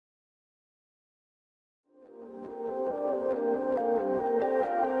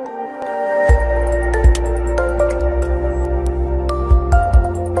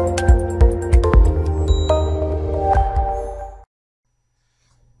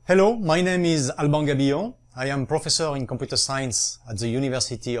Hello, my name is Alban Gabillon. I am professor in computer science at the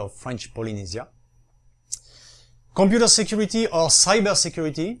University of French Polynesia. Computer security or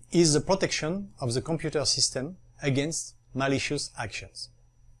cybersecurity is the protection of the computer system against malicious actions.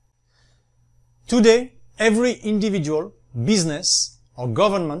 Today, every individual, business or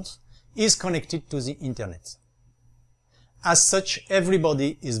government is connected to the internet. As such,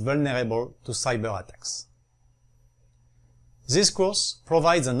 everybody is vulnerable to cyber attacks. This course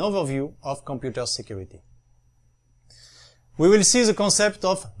provides an overview of computer security. We will see the concept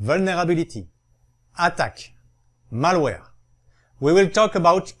of vulnerability, attack, malware. We will talk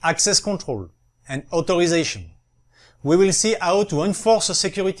about access control and authorization. We will see how to enforce a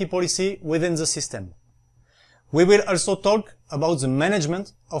security policy within the system. We will also talk about the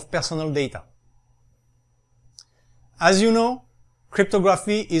management of personal data. As you know,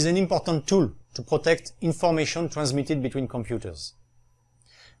 cryptography is an important tool to protect information transmitted between computers.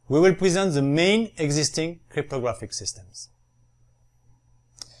 We will present the main existing cryptographic systems.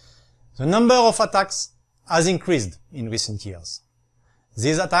 The number of attacks has increased in recent years.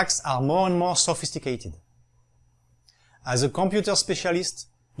 These attacks are more and more sophisticated. As a computer specialist,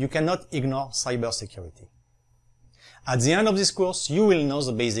 you cannot ignore cybersecurity. At the end of this course, you will know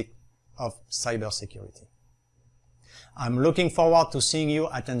the basics of cybersecurity. I'm looking forward to seeing you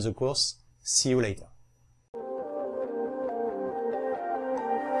attend the course. See you later.